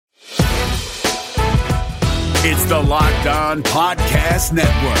It's the Locked On Podcast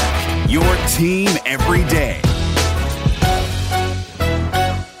Network, your team every day.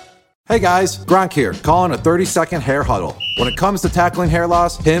 Hey guys, Gronk here, calling a 30-second hair huddle. When it comes to tackling hair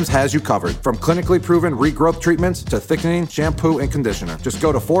loss, Hims has you covered. From clinically proven regrowth treatments to thickening, shampoo, and conditioner. Just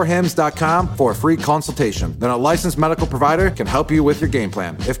go to 4hims.com for a free consultation. Then a licensed medical provider can help you with your game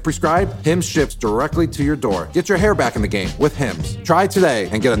plan. If prescribed, Hims ships directly to your door. Get your hair back in the game with Hims. Try today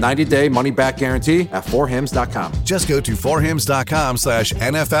and get a 90-day money-back guarantee at 4hims.com. Just go to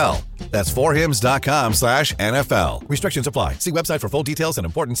 4hims.com/NFL. That's 4hims.com/NFL. Restrictions apply. See website for full details and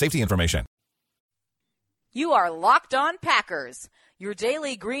important safety information. You are Locked On Packers, your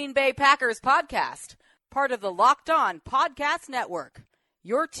daily Green Bay Packers podcast, part of the Locked On Podcast Network,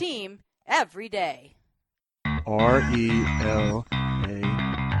 your team every day. RELAX.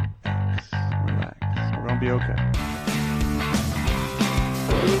 Relax. We're going to be okay.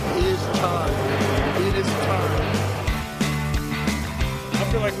 It is time. It is time. I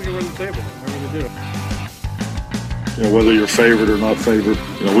feel like we can run the table. I really do. Whether you're favored or not favored,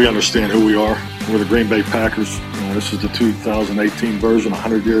 we understand who we are. We're the Green Bay Packers. This is the 2018 version,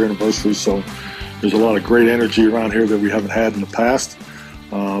 100-year anniversary. So there's a lot of great energy around here that we haven't had in the past.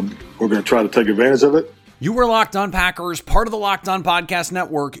 We're going to try to take advantage of it. You were Locked On Packers, part of the Locked On Podcast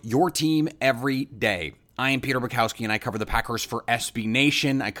Network, your team every day. I am Peter Bukowski, and I cover the Packers for SB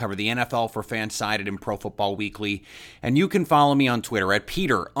Nation. I cover the NFL for Fansided and Pro Football Weekly. And you can follow me on Twitter at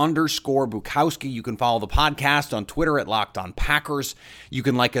Peter_Bukowski. You can follow the podcast on Twitter at Locked On Packers. You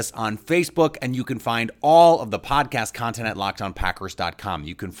can like us on Facebook, and you can find all of the podcast content at LockedOnPackers.com.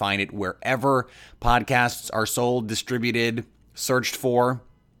 You can find it wherever podcasts are sold, distributed, searched for.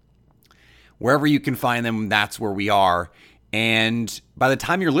 Wherever you can find them, that's where we are. And by the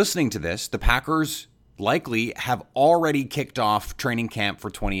time you're listening to this, the Packers likely have already kicked off training camp for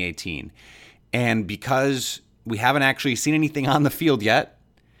 2018. And because we haven't actually seen anything on the field yet,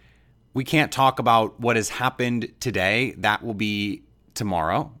 we can't talk about what has happened today. That will be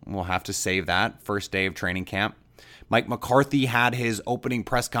tomorrow. We'll have to save that first day of training camp. Mike McCarthy had his opening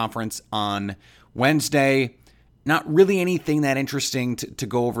press conference on Wednesday. Not really anything that interesting to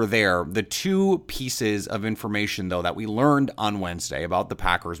go over there. The two pieces of information, though, that we learned on Wednesday about the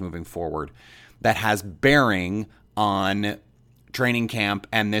Packers moving forward that has bearing on training camp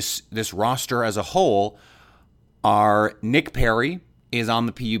and this roster as a whole are Nick Perry is on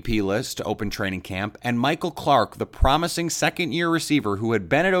the PUP list to open training camp, and Michael Clark, the promising second-year receiver who had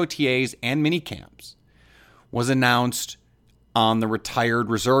been at OTAs and minicamps, was announced on the retired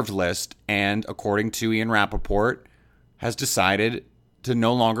reserved list and, according to Ian Rappaport, has decided to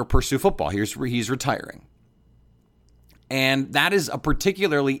no longer pursue football. He's retiring. And that is a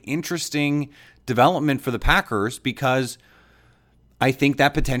particularly interesting development for the Packers because I think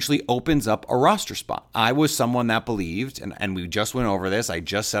that potentially opens up a roster spot. I was someone that believed, and we just went over this, I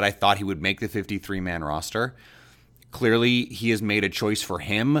just said I thought he would make the 53-man roster. Clearly, he has made a choice for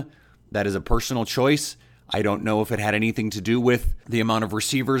him. That is a personal choice. I don't know if it had anything to do with the amount of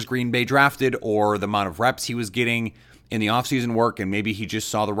receivers Green Bay drafted or the amount of reps he was getting in the offseason work, and maybe he just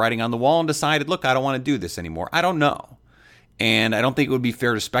saw the writing on the wall and decided, look, I don't want to do this anymore. I don't know. And I don't think it would be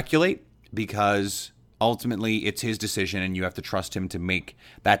fair to speculate because ultimately it's his decision and you have to trust him to make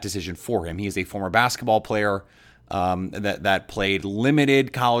that decision for him. He is a former basketball player that played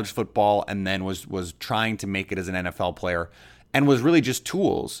limited college football and then was trying to make it as an NFL player and was really just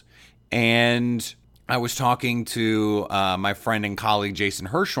tools. And I was talking to my friend and colleague Jason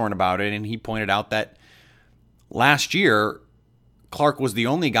Hirschhorn about it, and he pointed out that last year Clark was the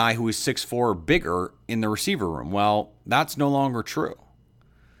only guy who was 6'4" or bigger in the receiver room. Well, that's no longer true.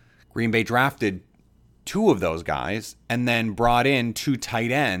 Green Bay drafted two of those guys and then brought in two tight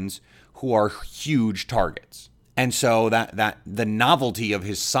ends who are huge targets. And so that the novelty of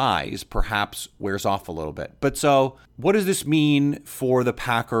his size perhaps wears off a little bit. But so what does this mean for the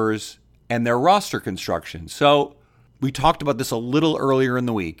Packers and their roster construction? So we talked about this a little earlier in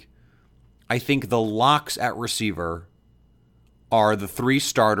the week. I think the locks at receiver are the three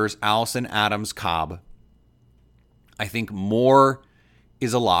starters, Allison, Adams, Cobb. I think Moore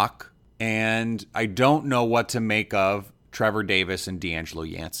is a lock, and I don't know what to make of Trevor Davis and D'Angelo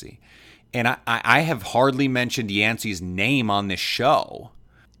Yancey. And I have hardly mentioned Yancey's name on this show,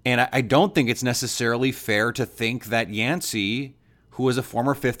 and I don't think it's necessarily fair to think that Yancey, who is a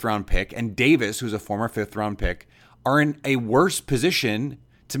former fifth-round pick, and Davis, who's a former fifth-round pick, are in a worse position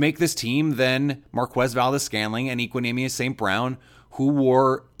to make this team than Marquez Valdes-Scantling and Equanimeous St. Brown, who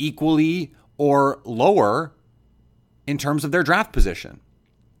were equally or lower in terms of their draft position.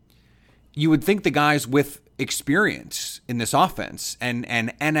 You would think the guys with experience in this offense and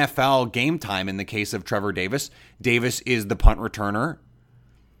NFL game time in the case of Trevor Davis. Davis is the punt returner,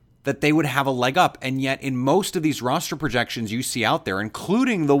 that they would have a leg up. And yet in most of these roster projections you see out there,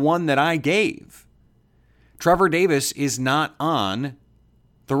 including the one that I gave, Trevor Davis is not on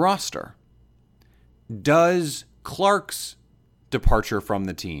the roster. Does Clark's departure from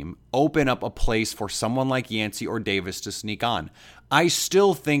the team open up a place for someone like Yancey or Davis to sneak on? I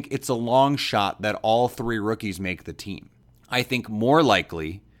still think it's a long shot that all three rookies make the team. I think more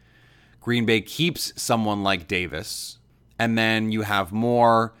likely Green Bay keeps someone like Davis, and then you have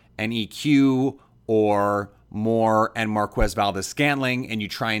Moore and EQ or Moore and Marquez Valdes-Scantling, and you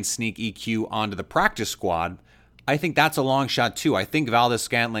try and sneak EQ onto the practice squad. I think that's a long shot too. I think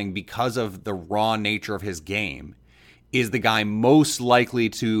Valdes-Scantling, because of the raw nature of his game, is the guy most likely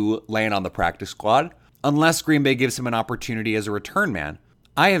to land on the practice squad, unless Green Bay gives him an opportunity as a return man.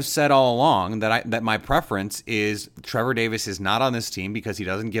 I have said all along that my preference is Trevor Davis is not on this team because he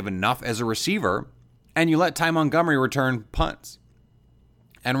doesn't give enough as a receiver, and you let Ty Montgomery return punts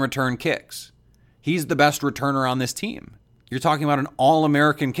and return kicks. He's the best returner on this team. You're talking about an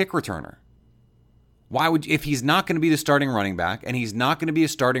all-American kick returner. If he's not going to be the starting running back and he's not going to be a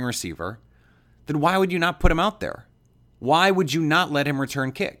starting receiver, then why would you not put him out there? Why would you not let him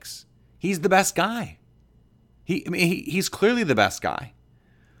return kicks? He's the best guy. He's clearly the best guy.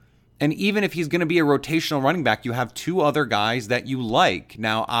 And even if he's going to be a rotational running back, you have two other guys that you like.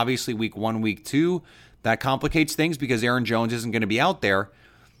 Now, obviously, week 1, week 2, that complicates things because Aaron Jones isn't going to be out there.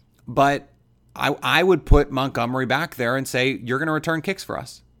 But I would put Montgomery back there and say, you're going to return kicks for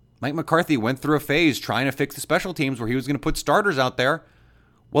us. Mike McCarthy went through a phase trying to fix the special teams where he was going to put starters out there.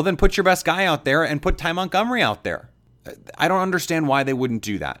 Well, then put your best guy out there and put Ty Montgomery out there. I don't understand why they wouldn't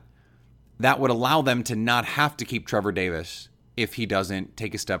do that. That would allow them to not have to keep Trevor Davis if he doesn't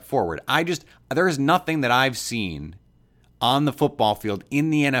take a step forward. There is nothing that I've seen on the football field in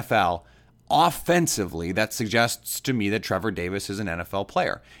the NFL offensively that suggests to me that Trevor Davis is an NFL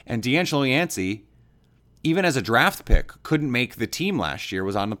player. And D'Angelo Yancey, even as a draft pick, couldn't make the team last year,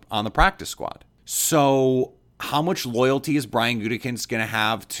 was on the practice squad. So how much loyalty is Brian Gutekunst going to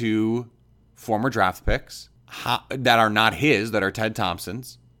have to former draft picks that are not his, that are Ted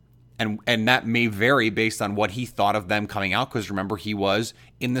Thompson's? And that may vary based on what he thought of them coming out, because remember, he was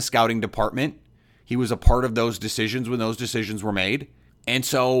in the scouting department. He was a part of those decisions when those decisions were made. And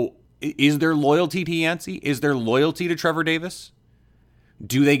so is there loyalty to Yancey? Is there loyalty to Trevor Davis?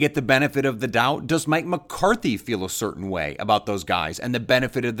 Do they get the benefit of the doubt? Does Mike McCarthy feel a certain way about those guys and the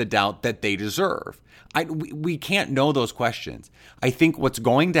benefit of the doubt that they deserve? We can't know those questions. I think what's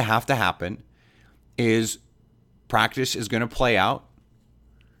going to happen is practice is going to play out.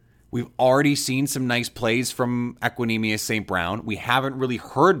 We've already seen some nice plays from Equanimeous St. Brown. We haven't really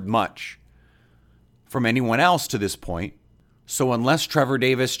heard much from anyone else to this point. So unless Trevor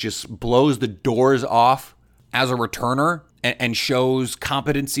Davis just blows the doors off as a returner and shows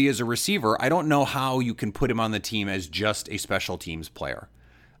competency as a receiver, I don't know how you can put him on the team as just a special teams player.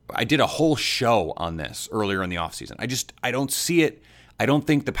 I did a whole show on this earlier in the offseason. I don't see it. I don't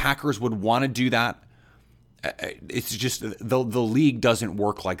think the Packers would want to do that. It's just the league doesn't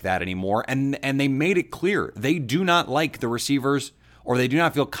work like that anymore. And they made it clear they do not like the receivers, or they do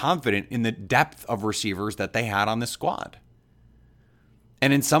not feel confident in the depth of receivers that they had on this squad.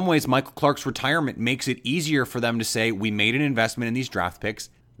 And in some ways, Michael Clark's retirement makes it easier for them to say, we made an investment in these draft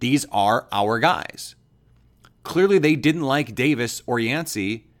picks. These are our guys. Clearly, they didn't like Davis or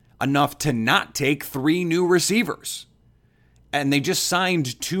Yancey enough to not take 3 new receivers. And they just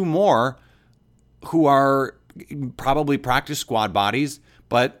signed 2 more who are probably practice squad bodies,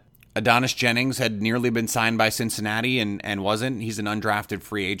 but Adonis Jennings had nearly been signed by Cincinnati and wasn't. He's an undrafted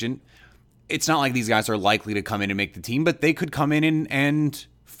free agent. It's not like these guys are likely to come in and make the team, but they could come in and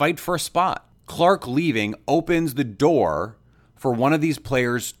fight for a spot. Clark leaving opens the door for one of these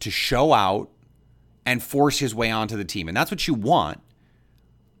players to show out and force his way onto the team. And that's what you want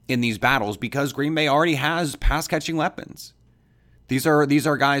in these battles, because Green Bay already has pass-catching weapons. These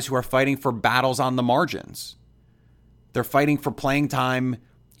are guys who are fighting for battles on the margins. They're fighting for playing time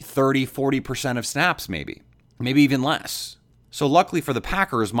 30, 40% of snaps, maybe even less. So luckily for the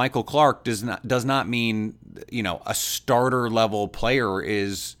Packers, Michael Clark does not mean, a starter level player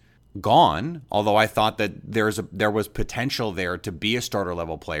is gone. Although I thought that there was potential there to be a starter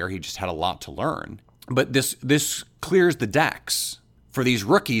level player. He just had a lot to learn. But this clears the decks for these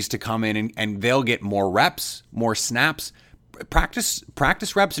rookies to come in and they'll get more reps, more snaps. Practice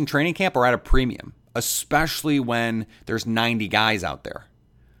reps in training camp are at a premium, especially when there's 90 guys out there.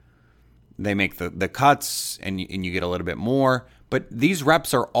 They make the cuts and you get a little bit more, but these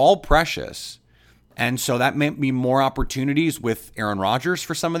reps are all precious And so that might mean more opportunities with Aaron Rodgers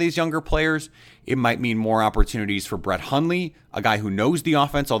for some of these younger players. It might mean more opportunities for Brett Hundley, a guy who knows the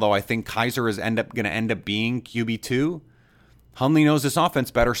offense, although I think Kaiser is going to end up being QB2. Hundley knows this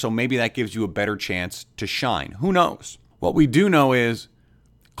offense better, so maybe that gives you a better chance to shine. Who knows? What we do know is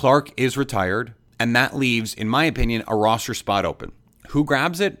Clark is retired, and that leaves, in my opinion, a roster spot open. Who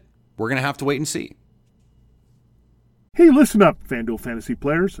grabs it? We're going to have to wait and see. Hey, listen up, FanDuel fantasy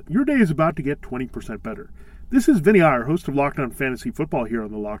players. Your day is about to get 20% better. This is Vinny Iyer, host of Locked On Fantasy Football here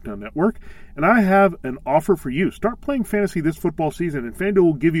on the Locked On Network, and I have an offer for you. Start playing fantasy this football season, and FanDuel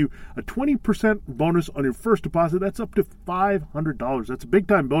will give you a 20% bonus on your first deposit. That's up to $500. That's a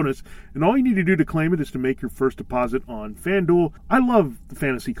big-time bonus, and all you need to do to claim it is to make your first deposit on FanDuel. I love the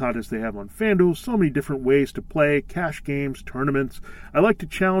fantasy contests they have on FanDuel. So many different ways to play, cash games, tournaments. I like to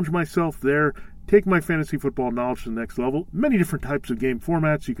challenge myself there. Take my fantasy football knowledge to the next level. Many different types of game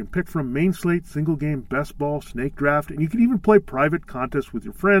formats you can pick from: main slate, single game, best ball, snake draft, and you can even play private contests with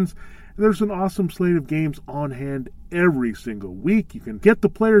your friends. And there's an awesome slate of games on hand every single week. You can get the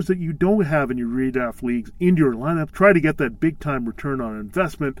players that you don't have in your redraft leagues into your lineup. Try to get that big-time return on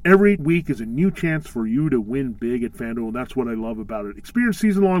investment. Every week is a new chance for you to win big at FanDuel, and that's what I love about it. Experience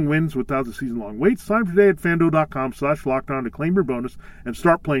season-long wins without the season-long waits. Sign up today at FanDuel.com/LockedOn to claim your bonus and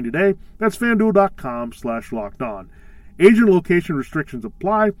start playing today. That's FanDuel.com/LockedOn. Age and location restrictions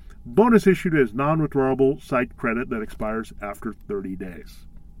apply. Bonus issued as non-withdrawable site credit that expires after 30 days.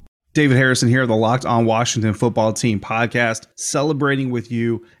 David Harrison here, the Locked On Washington Football Team podcast, celebrating with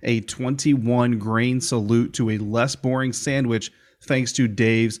you a 21 grain salute to a less boring sandwich thanks to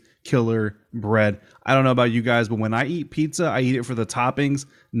Dave's Killer Bread. I don't know about you guys, but when I eat pizza, I eat it for the toppings,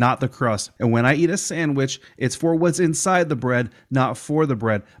 not the crust. And when I eat a sandwich, it's for what's inside the bread, not for the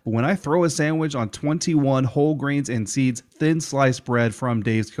bread. But when I throw a sandwich on 21 whole grains and seeds, thin sliced bread from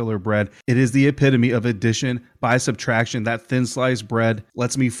Dave's Killer Bread, it is the epitome of addition by subtraction. That thin sliced bread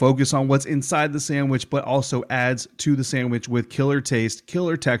lets me focus on what's inside the sandwich, but also adds to the sandwich with killer taste,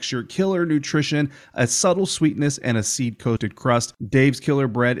 killer texture, killer nutrition, a subtle sweetness, and a seed-coated crust. Dave's Killer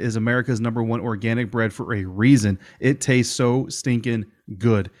Bread is America's #1 organic bread for a reason. It tastes so stinking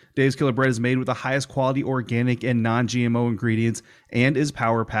good. Dave's Killer Bread is made with the highest quality organic and non-GMO ingredients and is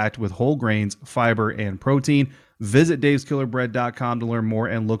power-packed with whole grains, fiber, and protein. Visit daveskillerbread.com to learn more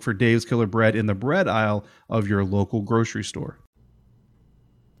and look for Dave's Killer Bread in the bread aisle of your local grocery store.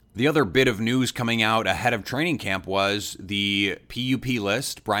 The other bit of news coming out ahead of training camp was the PUP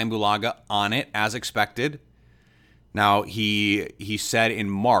list. Bryan Bulaga on it, as expected. Now, he said in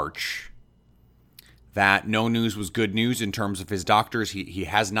March that no news was good news in terms of his doctors. He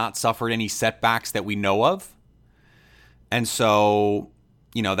has not suffered any setbacks that we know of. And so,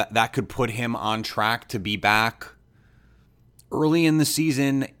 you know, that could put him on track to be back early in the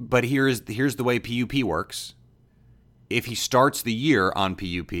season. But here's the way PUP works. If he starts the year on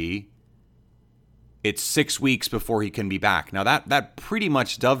PUP, it's 6 weeks before he can be back. Now, that pretty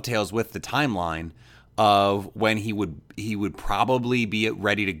much dovetails with the timeline of when he would probably be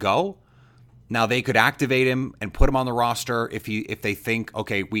ready to go. Now, they could activate him and put him on the roster if they think,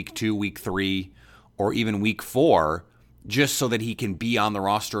 okay, week 2, week 3, or even week 4, just so that he can be on the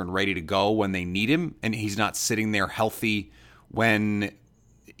roster and ready to go when they need him, and he's not sitting there healthy when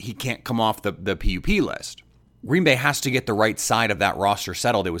he can't come off the PUP list. Green Bay has to get the right side of that roster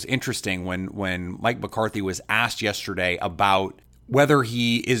settled. It was interesting when Mike McCarthy was asked yesterday about whether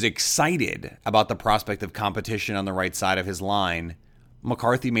he is excited about the prospect of competition on the right side of his line.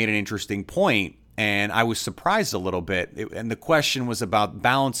 McCarthy made an interesting point, and I was surprised a little bit. And the question was about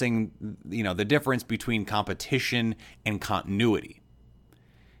balancing, the difference between competition and continuity.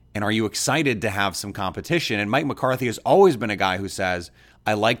 And are you excited to have some competition? And Mike McCarthy has always been a guy who says,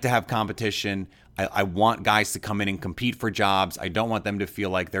 I like to have competition. I want guys to come in and compete for jobs. I don't want them to feel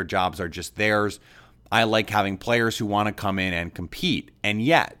like their jobs are just theirs. I like having players who want to come in and compete. And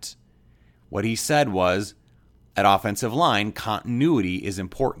yet, what he said was, at offensive line, continuity is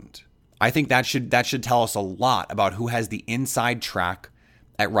important. I think that should tell us a lot about who has the inside track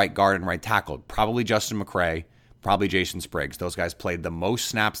at right guard and right tackle. Probably Justin McCray, probably Jason Spriggs. Those guys played the most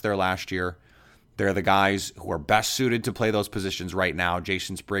snaps there last year. They're the guys who are best suited to play those positions right now.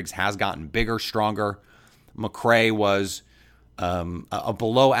 Jason Spriggs has gotten bigger, stronger. McCray was a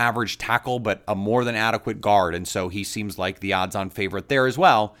below average tackle, but a more than adequate guard. And so he seems like the odds on favorite there as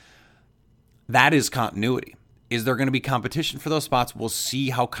well. That is continuity. Is there going to be competition for those spots? We'll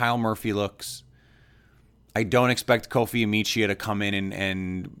see how Kyle Murphy looks. I don't expect Kofi Amichia to come in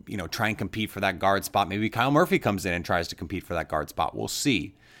and try and compete for that guard spot. Maybe Kyle Murphy comes in and tries to compete for that guard spot. We'll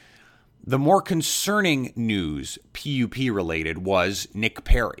see. The more concerning news, PUP related, was Nick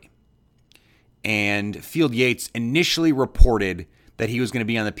Perry. And Field Yates initially reported that he was going to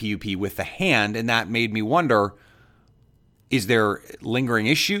be on the PUP with the hand, and that made me wonder, is there lingering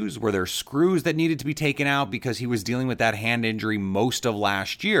issues? Were there screws that needed to be taken out because he was dealing with that hand injury most of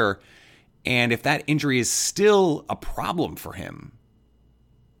last year? And if that injury is still a problem for him,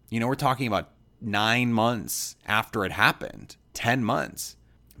 we're talking about 9 months after it happened, 10 months.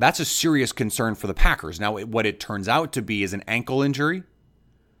 That's a serious concern for the Packers. Now, what it turns out to be is an ankle injury.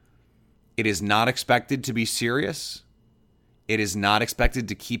 It is not expected to be serious. It is not expected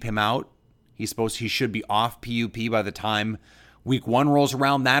to keep him out. He should be off PUP by the time week 1 rolls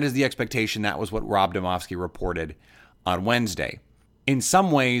around. That is the expectation. That was what Rob Domofsky reported on Wednesday. In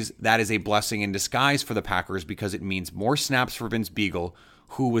some ways, that is a blessing in disguise for the Packers because it means more snaps for Vince Biegel,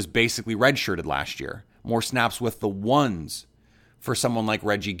 who was basically redshirted last year. More snaps with the ones for someone like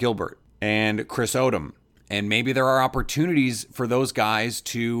Reggie Gilbert and Chris Odom. And maybe there are opportunities for those guys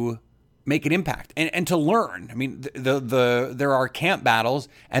to make an impact and to learn. I mean, there are camp battles,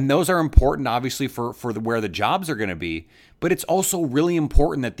 and those are important, obviously, for where the jobs are going to be. But it's also really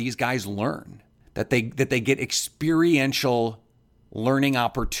important that these guys learn, that they get experiential learning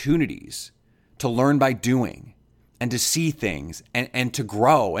opportunities to learn by doing and to see things and to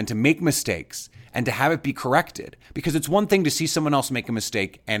grow and to make mistakes and to have it be corrected. Because it's one thing to see someone else make a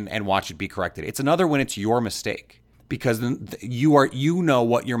mistake and watch it be corrected. It's another when it's your mistake. Because you know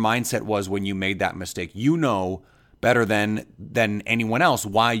what your mindset was when you made that mistake. You know better than anyone else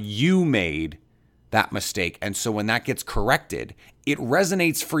why you made that mistake. And so when that gets corrected, it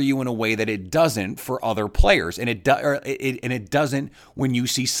resonates for you in a way that it doesn't for other players. And it doesn't when you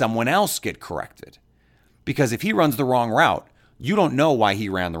see someone else get corrected. Because if he runs the wrong route, you don't know why he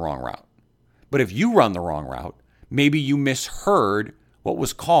ran the wrong route. But if you run the wrong route, maybe you misheard what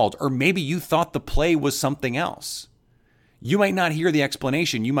was called, or maybe you thought the play was something else. You might not hear the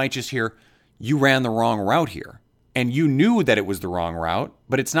explanation. You might just hear, you ran the wrong route here. And you knew that it was the wrong route,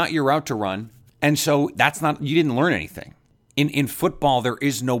 but it's not your route to run. And so you didn't learn anything. In football, there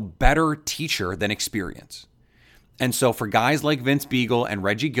is no better teacher than experience. And so for guys like Vince Biegel and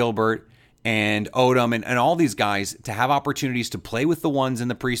Reggie Gilbert and Odom and all these guys to have opportunities to play with the ones in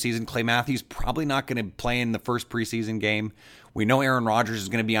the preseason, Clay Matthews probably not going to play in the first preseason game. We know Aaron Rodgers is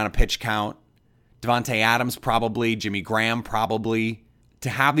going to be on a pitch count. Devontae Adams probably, Jimmy Graham probably. To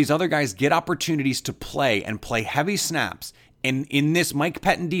have these other guys get opportunities to play and play heavy snaps in this Mike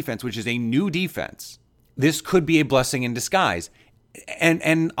Pettin defense, which is a new defense, this could be a blessing in disguise.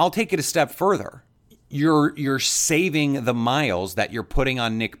 And I'll take it a step further. You're saving the miles that you're putting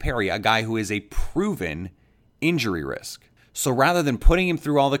on Nick Perry, a guy who is a proven injury risk. So rather than putting him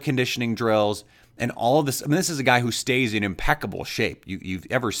through all the conditioning drills and all of this, this is a guy who stays in impeccable shape. You've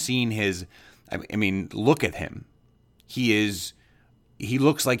ever seen his... look at him. He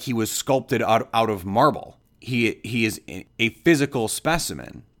looks like he was sculpted out of marble. He is a physical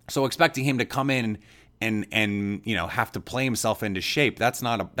specimen. So expecting him to come in and have to play himself into shape, that's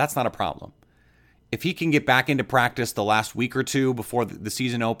not a problem. If he can get back into practice the last week or two before the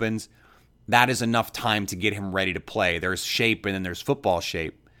season opens, that is enough time to get him ready to play. There's shape and then there's football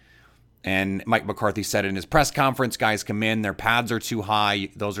shape. And Mike McCarthy said in his press conference, guys come in, their pads are too high.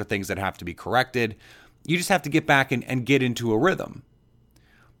 Those are things that have to be corrected. You just have to get back and get into a rhythm.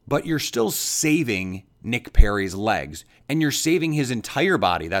 But you're still saving Nick Perry's legs, and you're saving his entire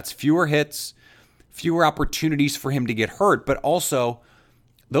body. That's fewer hits, fewer opportunities for him to get hurt, but also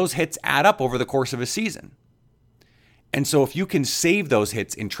those hits add up over the course of a season. And so if you can save those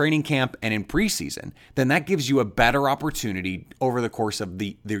hits in training camp and in preseason, then that gives you a better opportunity over the course of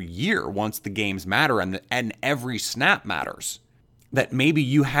the year once the games matter and every snap matters. That maybe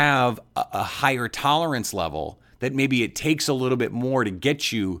you have a higher tolerance level, that maybe it takes a little bit more to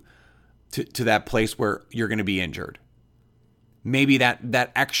get you to that place where you're going to be injured. Maybe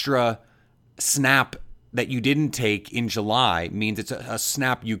that extra snap that you didn't take in July means it's a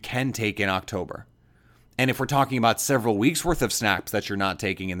snap you can take in October. And if we're talking about several weeks worth of snaps that you're not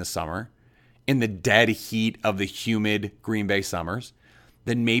taking in the summer, in the dead heat of the humid Green Bay summers,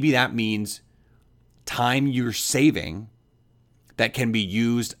 then maybe that means time you're saving that can be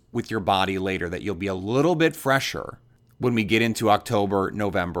used with your body later, that you'll be a little bit fresher when we get into October,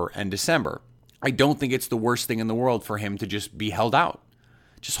 November, and December. I don't think it's the worst thing in the world for him to just be held out.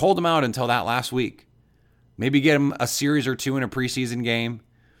 Just hold him out until that last week. Maybe get him a series or two in a preseason game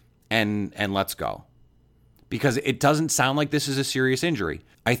and let's go. Because it doesn't sound like this is a serious injury.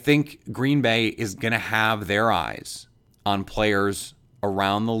 I think Green Bay is going to have their eyes on players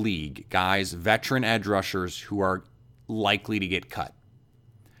around the league, guys, veteran edge rushers who are likely to get cut.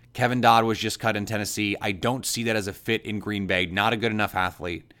 Kevin Dodd was just cut in Tennessee. I don't see that as a fit in Green Bay. Not a good enough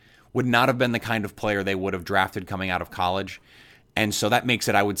athlete. would not have been the kind of player they would have drafted coming out of college. And so that makes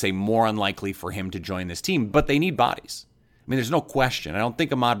it, I would say, more unlikely for him to join this team. But they need bodies. I mean, there's no question. I don't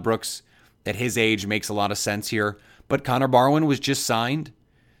think Ahmad Brooks at his age makes a lot of sense here. But Connor Barwin was just signed,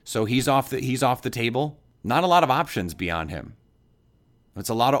 so he's off the table. Not a lot of options beyond him. It's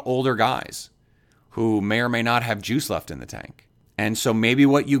a lot of older guys who may or may not have juice left in the tank. And so maybe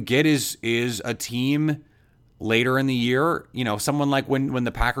what you get is a team later in the year, someone like when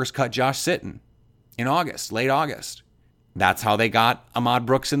the Packers cut Josh Sitton in August, late August. That's how they got Ahmad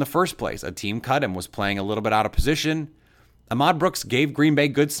Brooks in the first place. A team cut him, was playing a little bit out of position. Ahmad Brooks gave Green Bay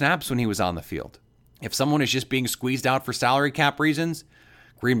good snaps when he was on the field. If someone is just being squeezed out for salary cap reasons,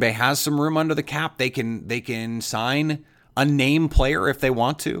 Green Bay has some room under the cap. They can sign a name player if they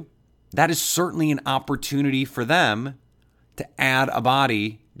want to. That is certainly an opportunity for them to add a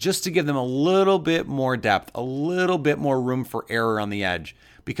body just to give them a little bit more depth, a little bit more room for error on the edge,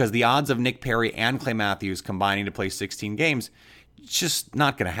 because the odds of Nick Perry and Clay Matthews combining to play 16 games, it's just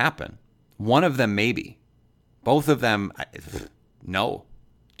not going to happen. One of them maybe. Both of them, no.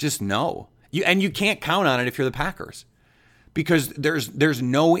 Just no. You can't count on it if you're the Packers, because there's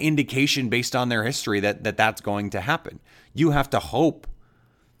no indication based on their history that that's going to happen. You have to hope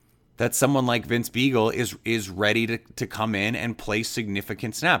that someone like Vince Beagle is ready to come in and play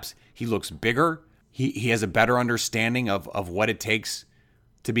significant snaps. He looks bigger. He has a better understanding of what it takes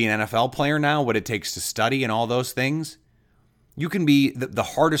to be an NFL player now, what it takes to study and all those things. You can be the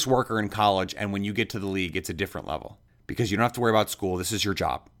hardest worker in college, and when you get to the league, it's a different level because you don't have to worry about school. This is your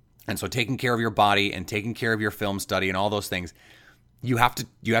job. And so taking care of your body and taking care of your film study and all those things, you have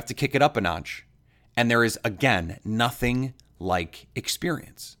to kick it up a notch. And there is, again, nothing like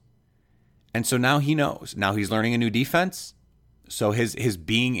experience. And so now he knows. Now he's learning a new defense. So his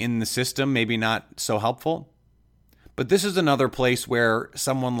being in the system maybe not so helpful. But this is another place where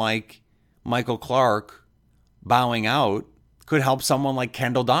someone like Michael Clark bowing out could help someone like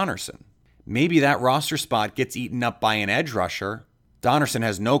Kendall Donnerson. Maybe that roster spot gets eaten up by an edge rusher. Donnerson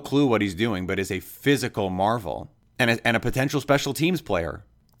has no clue what he's doing, but is a physical marvel and a potential special teams player.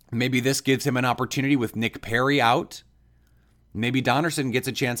 Maybe this gives him an opportunity with Nick Perry out. Maybe Donnerson gets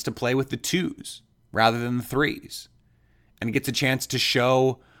a chance to play with the twos rather than the threes and gets a chance to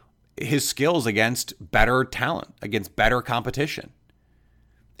show his skills against better talent, against better competition,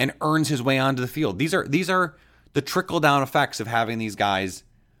 and earns his way onto the field. These are the trickle-down effects of having these guys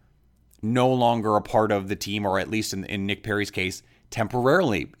no longer a part of the team, or at least in Nick Perry's case,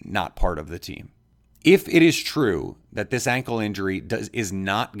 temporarily not part of the team. If it is true that this ankle injury is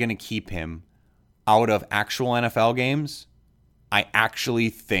not going to keep him out of actual NFL games, I actually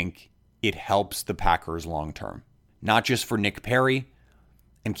think it helps the Packers long term. Not just for Nick Perry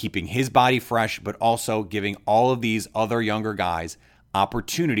and keeping his body fresh, but also giving all of these other younger guys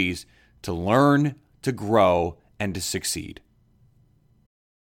opportunities to learn, to grow, and to succeed.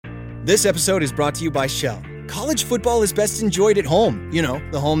 This episode is brought to you by Shell. College football is best enjoyed at home. You know,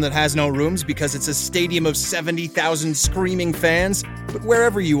 the home that has no rooms because it's a stadium of 70,000 screaming fans. But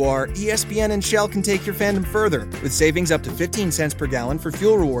wherever you are, ESPN and Shell can take your fandom further with savings up to 15 cents per gallon for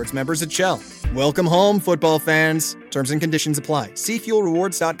fuel rewards members at Shell. Welcome home, football fans. Terms and conditions apply. See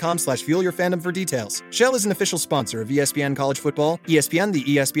fuelrewards.com/fuelyourfandom for details. Shell is an official sponsor of ESPN College Football. ESPN, the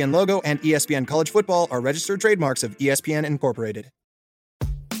ESPN logo, and ESPN College Football are registered trademarks of ESPN Incorporated.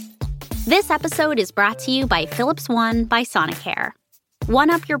 This episode is brought to you by Philips One by Sonicare. One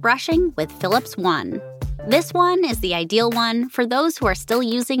up your brushing with Philips One. This one is the ideal one for those who are still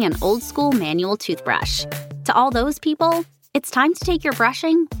using an old-school manual toothbrush. To all those people, it's time to take your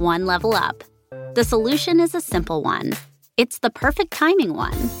brushing one level up. The solution is a simple one. It's the perfect timing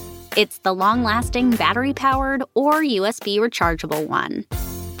one. It's the long-lasting battery-powered or USB rechargeable one.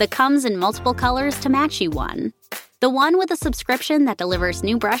 That comes in multiple colors to match you one. The one with a subscription that delivers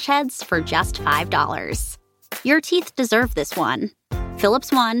new brush heads for just $5. Your teeth deserve this one.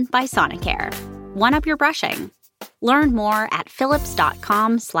 Philips One by Sonicare. One up your brushing. Learn more at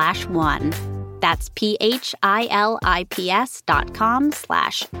philips.com/one. That's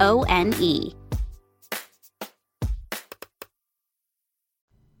PHILIPS.com/ONE.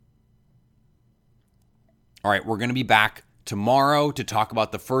 All right, we're going to be back tomorrow to talk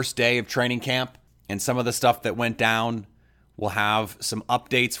about the first day of training camp and some of the stuff that went down. We'll have some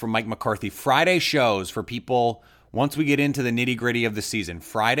updates from Mike McCarthy. Friday shows for people, once we get into the nitty-gritty of the season.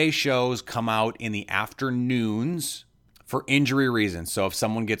 Friday shows come out in the afternoons for injury reasons. So if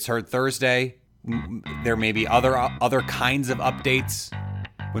someone gets hurt Thursday, there may be other kinds of updates.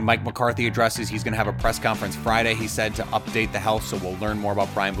 When Mike McCarthy addresses, he's going to have a press conference Friday, he said, to update the health, so we'll learn more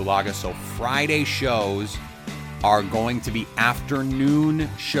about Bryan Bulaga. So Friday shows are going to be afternoon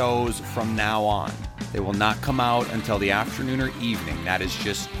shows from now on. They will not come out until the afternoon or evening. That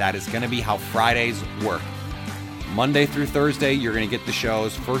is going to be how Fridays work. Monday through Thursday, you're going to get the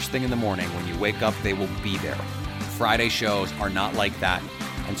shows first thing in the morning. When you wake up, they will be there. Friday shows are not like that.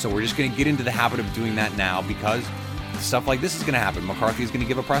 And so we're just going to get into the habit of doing that now because stuff like this is going to happen. McCarthy is going to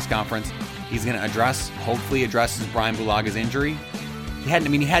give a press conference. He's going to hopefully addresses Bryan Bulaga's injury. He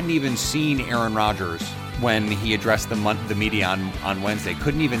hadn't even seen Aaron Rodgers when he addressed the media on Wednesday.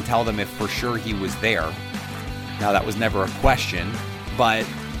 Couldn't even tell them if for sure he was there. Now, that was never a question, but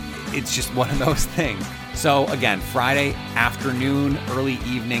it's just one of those things. So, again, Friday afternoon, early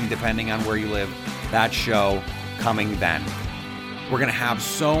evening, depending on where you live, that show coming then. We're going to have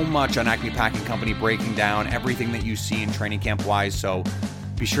so much on Acme Packing Company breaking down everything that you see in training camp-wise, so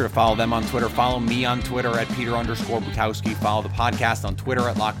be sure to follow them on Twitter. Follow me on Twitter at Peter_Bukowski. Follow the podcast on Twitter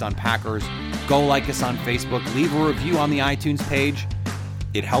at Locked On Packers. Go like us on Facebook. Leave a review on the iTunes page.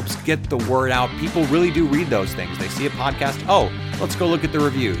 It helps get the word out. People really do read those things. They see a podcast. Oh, let's go look at the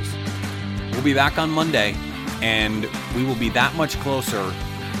reviews. We'll be back on Monday, and we will be that much closer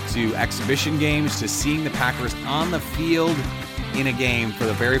to exhibition games, to seeing the Packers on the field in a game for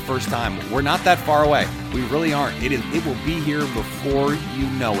the very first time. We're not that far away. We really aren't. It will be here before you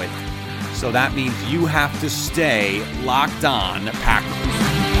know it. So that means you have to stay locked on Packers.